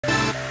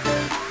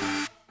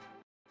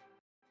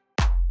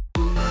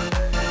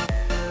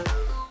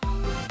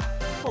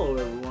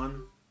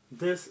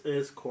this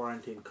is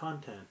quarantine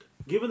content.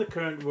 Given the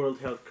current world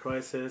health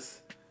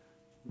crisis,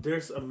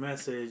 there's a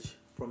message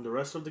from the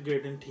rest of the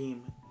Gearton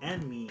team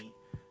and me.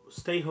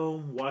 Stay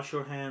home, wash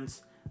your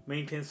hands,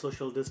 maintain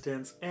social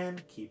distance,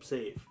 and keep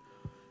safe.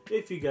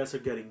 If you guys are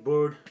getting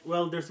bored,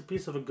 well, there's a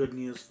piece of good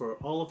news for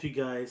all of you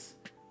guys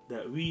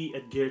that we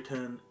at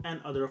Gearton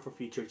and other of our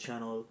featured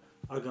channel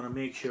are gonna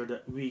make sure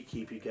that we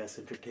keep you guys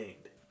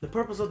entertained. The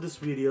purpose of this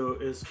video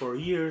is for a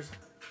year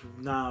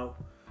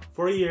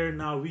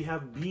now, we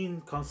have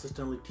been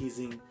consistently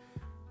teasing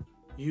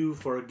you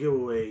for a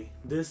giveaway.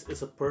 This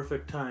is a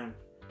perfect time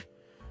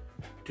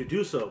to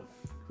do so.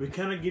 We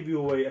cannot give you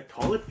away a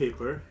toilet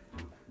paper,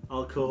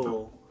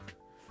 alcohol,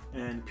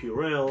 and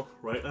Purell,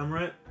 right,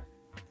 Amrit?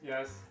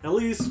 Yes. At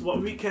least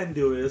what we can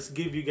do is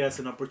give you guys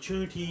an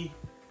opportunity,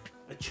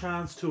 a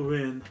chance to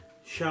win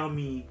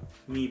Xiaomi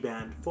Mi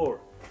Band 4,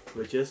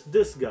 which is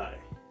this guy.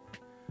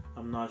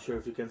 I'm not sure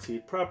if you can see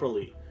it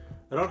properly.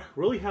 I don't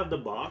really have the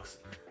box,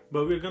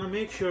 but we're gonna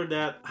make sure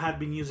that I had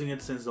been using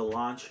it since the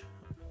launch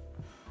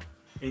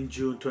in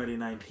June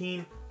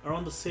 2019,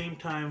 around the same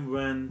time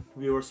when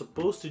we were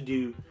supposed to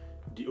do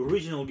the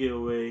original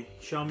giveaway.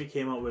 Xiaomi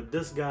came out with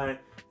this guy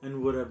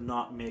and would have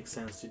not made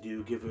sense to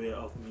do giveaway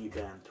of Mi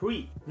Band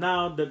 3.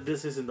 Now that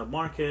this is in the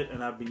market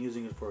and I've been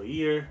using it for a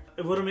year,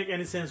 it wouldn't make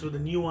any sense with the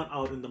new one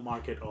out in the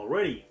market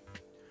already.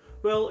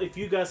 Well, if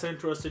you guys are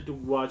interested to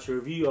watch a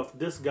review of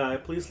this guy,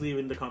 please leave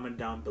in the comment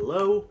down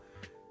below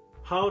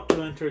how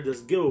to enter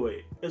this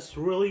giveaway. It's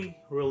really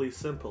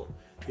simple.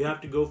 You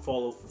have to go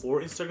follow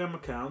 4 Instagram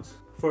accounts.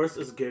 First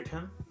is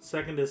Gearton,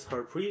 second is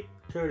Harpreet,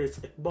 third is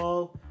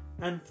Iqbal,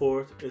 and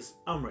fourth is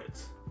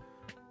Amrit.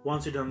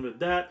 Once you're done with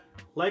that,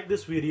 like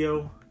this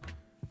video,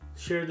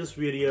 share this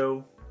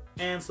video,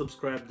 and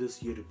subscribe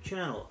this YouTube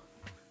channel.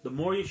 The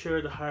more you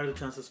share, the higher the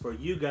chances for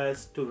you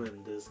guys to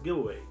win this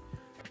giveaway.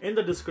 In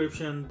the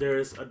description,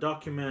 there's a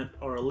document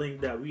or a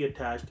link that we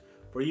attached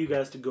for you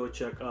guys to go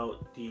check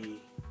out the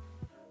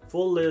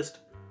full list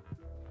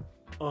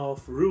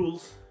of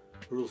rules,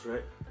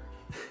 right?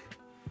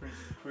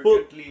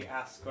 Frequently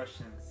asked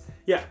questions.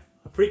 Yeah,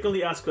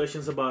 frequently asked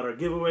questions about our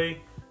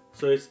giveaway.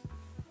 So it's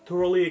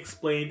thoroughly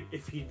explained.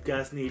 If you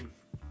guys need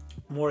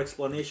more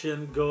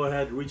explanation, go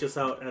ahead, reach us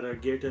out at our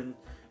Gearton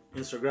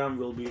Instagram.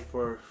 We'll be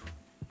for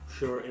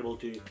sure able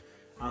to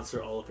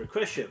answer all of your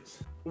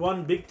questions.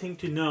 One big thing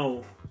to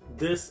know,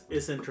 this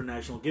is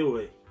international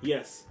giveaway.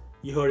 Yes,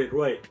 you heard it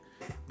right.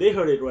 They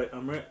heard it right,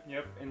 Amrit.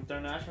 Yep,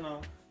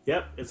 international.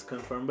 Yep, it's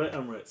confirmed by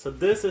Amrit. So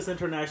this is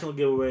international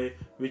giveaway,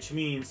 which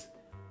means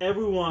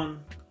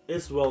everyone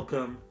is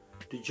welcome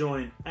to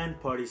join and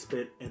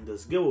participate in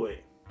this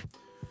giveaway.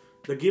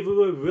 The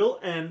giveaway will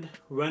end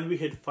when we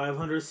hit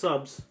 500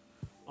 subs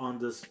on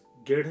this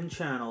Gearton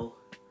channel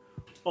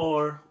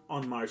or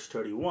on March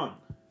 31.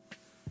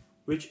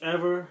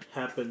 Whichever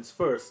happens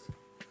first.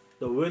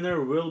 The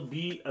winner will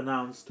be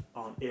announced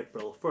on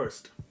April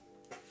 1st.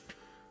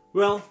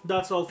 Well,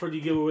 that's all for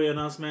the giveaway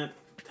announcement.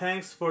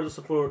 Thanks for the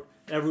support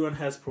everyone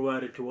has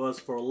provided to us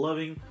for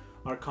loving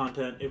our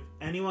content. If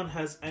anyone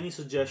has any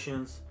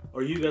suggestions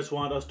or you guys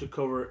want us to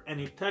cover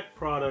any tech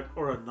product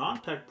or a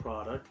non-tech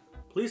product,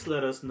 please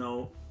let us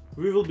know.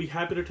 We will be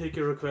happy to take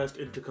your request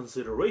into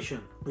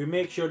consideration. We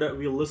make sure that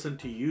we listen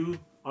to you,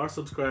 our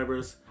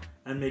subscribers,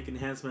 and make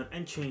enhancement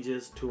and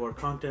changes to our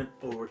content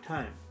over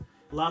time.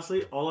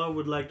 Lastly, all I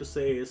would like to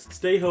say is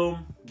stay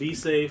home, be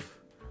safe.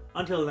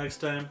 Until next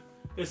time,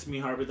 it's me,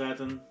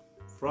 Harpreet,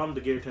 from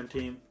the Gearton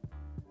team.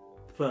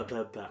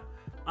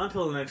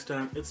 Until next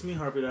time, it's me,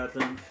 Harpreet,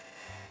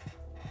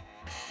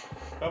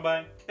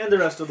 Bye-bye. and the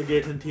rest of the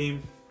Gearton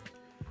team.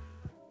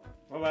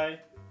 Bye-bye.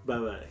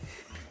 Bye-bye.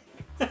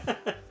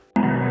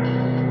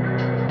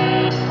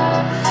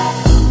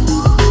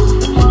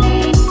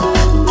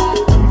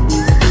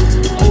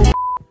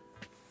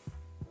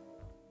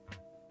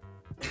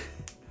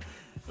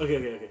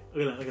 Okay.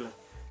 Okay.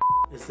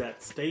 Is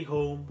that stay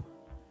home?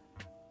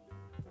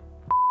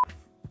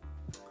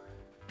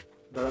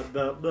 Blah,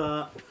 blah,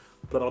 blah,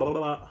 blah, blah,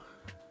 blah.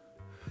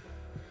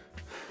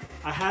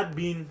 I had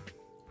been.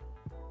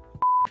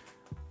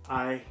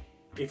 Blah,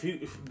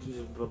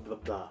 blah,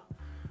 blah.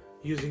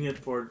 Using it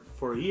for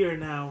a year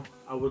now.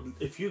 I would,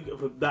 if you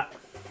that,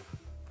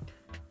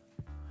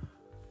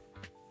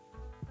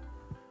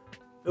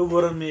 it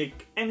wouldn't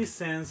make any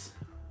sense.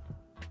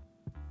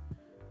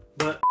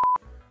 But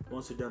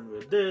once you're done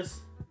with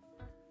this,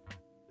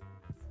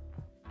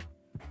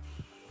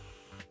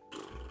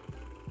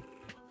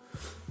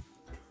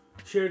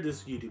 share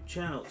this YouTube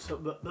channel.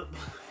 So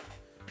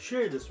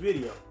share this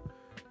video,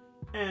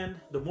 and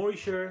the more you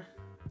share,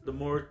 the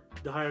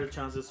higher the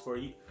chances for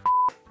you.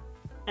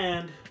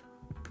 And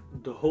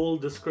the whole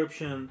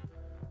description,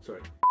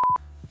 sorry.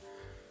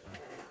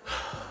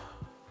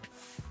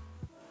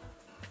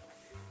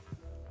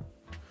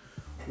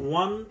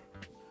 One,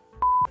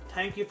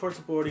 thank you for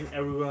supporting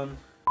everyone.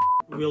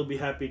 We'll be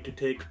happy to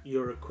take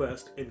your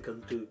request in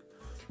to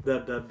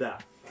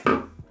that.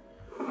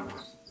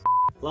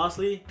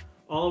 Lastly,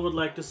 all I would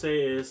like to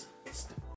say is